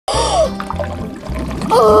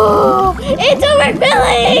it's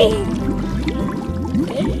overfilling!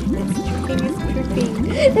 It's dripping.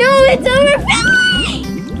 No, it's overfilling!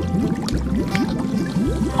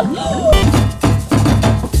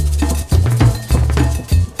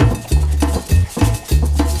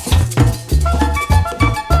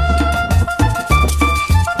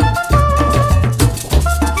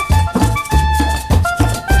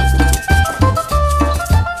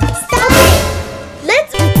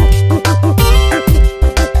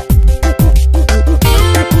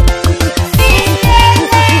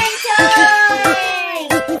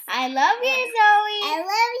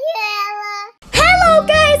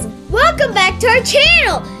 To our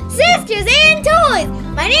channel, Sisters and Toys.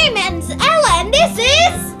 My name is Ella and this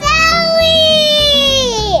is Sally.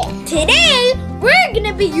 Today we're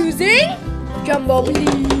gonna be using Jumbo Please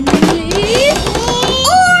Orbeez,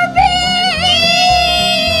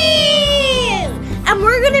 and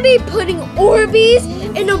we're gonna be putting Orbeez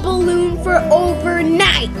in a balloon for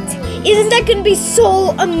overnight. Isn't that gonna be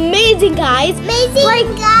so amazing, guys?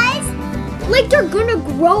 Amazing, guys. Like they're gonna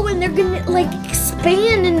grow and they're gonna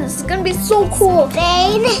expand and it's gonna be so cool.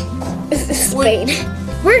 Spain.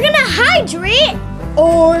 We're gonna hydrate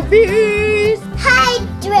Orbeez.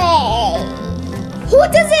 Hydrate. Who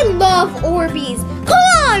doesn't love Orbeez? Come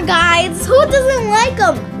on, guys. Who doesn't like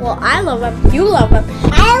them? Well, I love them. You love them.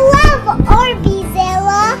 I love Orbeez,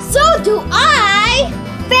 Ella. So do I.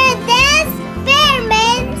 For this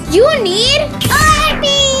experiment, you need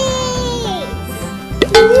Orbeez.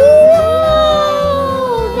 Whoa,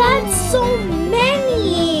 that's so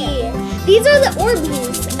many. These are the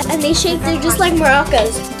Orbeez, and they shake. They're just like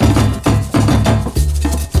maracas.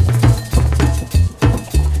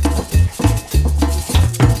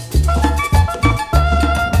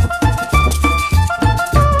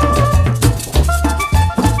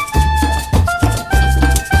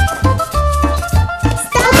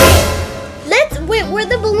 Where are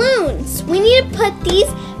the balloons? We need to put these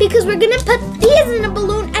because we're gonna put these in a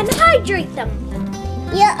balloon and hydrate them.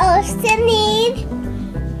 You also need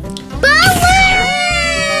balloons!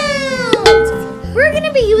 We're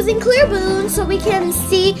gonna be using clear balloons so we can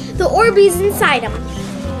see the Orbeez inside them.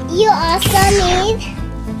 You also need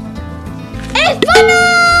a funnel!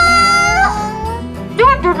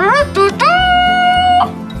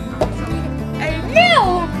 And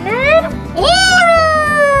now,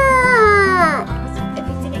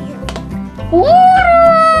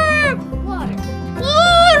 water!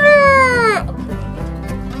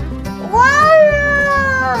 Water!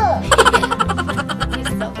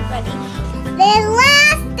 You're so funny. The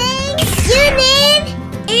last thing you need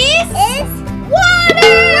is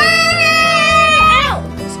water! Ow!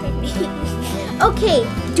 Okay,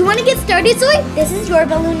 do you want to get started, Zoe? This is your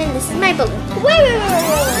balloon and this is my balloon. Wait.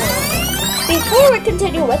 Before we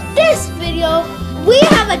continue with this video, we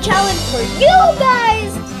have a challenge for you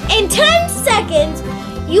guys. In 10 seconds,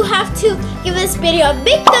 you have to give this video a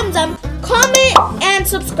big thumbs up, comment, and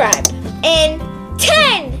subscribe. In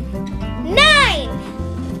 10, 9,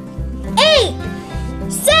 8,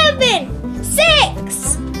 7,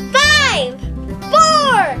 6, 5,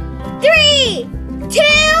 4, 3, 2,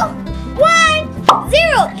 1,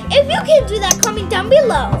 0. If you can do that, comment down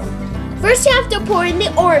below. First, you have to pour in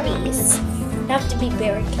the Orbeez. You have to be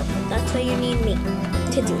very careful. That's why you need me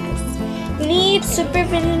to do this. You need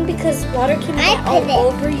supervision because water can get all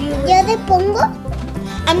over you. ¿Yo le pongo?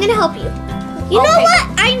 I'm gonna help you. You know what?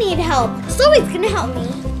 I need help. Zoe's gonna help me.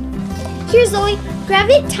 Here, Zoe, grab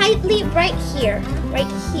it tightly right here. Right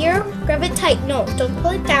here. Grab it tight. No, don't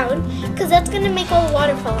pull it down because that's gonna make all the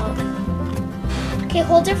water fall out. Okay,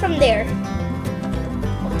 hold it from there.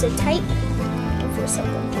 Hold it tight. Give yourself a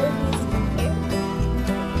Orbeez.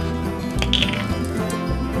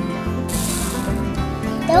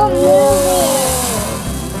 Don't move it.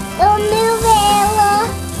 Don't move it, Ella.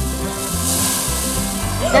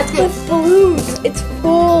 That's good. It's balloons. It's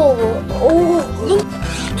full. Oh, look.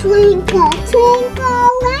 Twinkle, twinkle,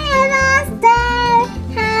 little star,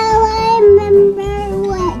 how I remember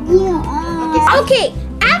what you are. Okay,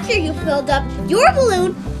 after you filled up your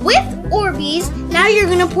balloon with Orbeez, now you're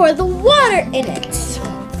going to pour the water in it.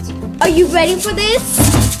 Are you ready for this?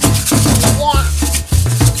 Yeah.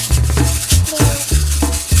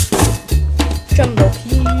 Jumbo,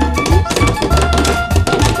 please.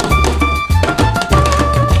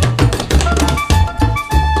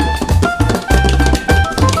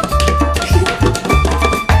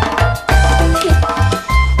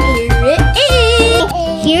 Here it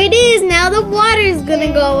is. Here it is. Now the water is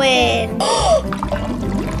gonna go in.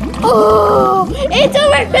 Oh, it's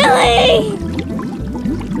overfilling.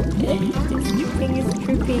 It's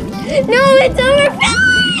dripping. No, it's overfilling.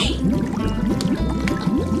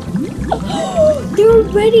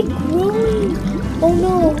 already growing. Oh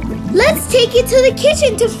no. Let's take it to the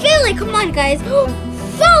kitchen to fill it. Come on, guys.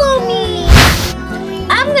 Follow me.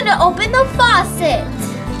 I'm gonna open the faucet.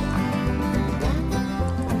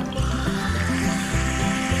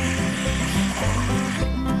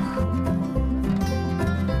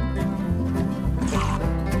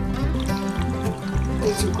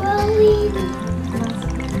 It's growing.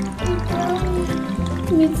 It's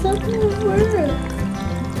growing. It's not gonna work.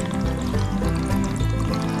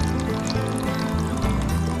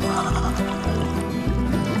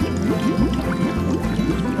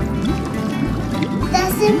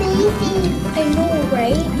 That's amazing. I know,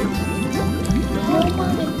 right? Oh my.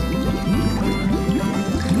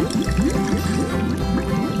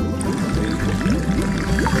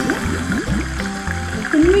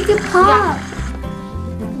 Let me make it pop. Yeah.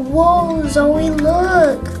 Whoa, Zoe,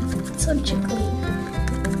 look. It's so jiggly.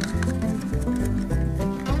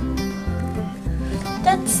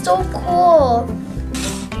 That's so cool.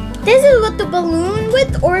 This is what the balloon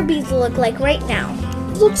with Orbeez look like right now.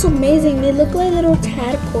 It looks amazing. They look like little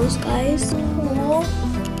tadpoles, guys. Cool.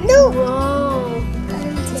 No. Whoa.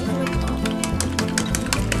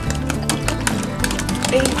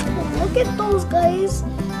 Look at those, guys.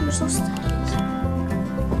 They're so stylish.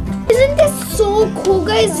 Isn't this so cool,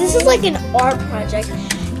 guys? This is like an art project.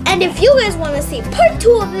 And if you guys want to see part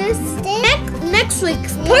 2 of this, next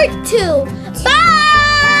week's part 2. Bye!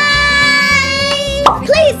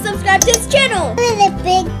 Please subscribe to this channel. With a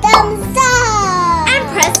big thumbs up.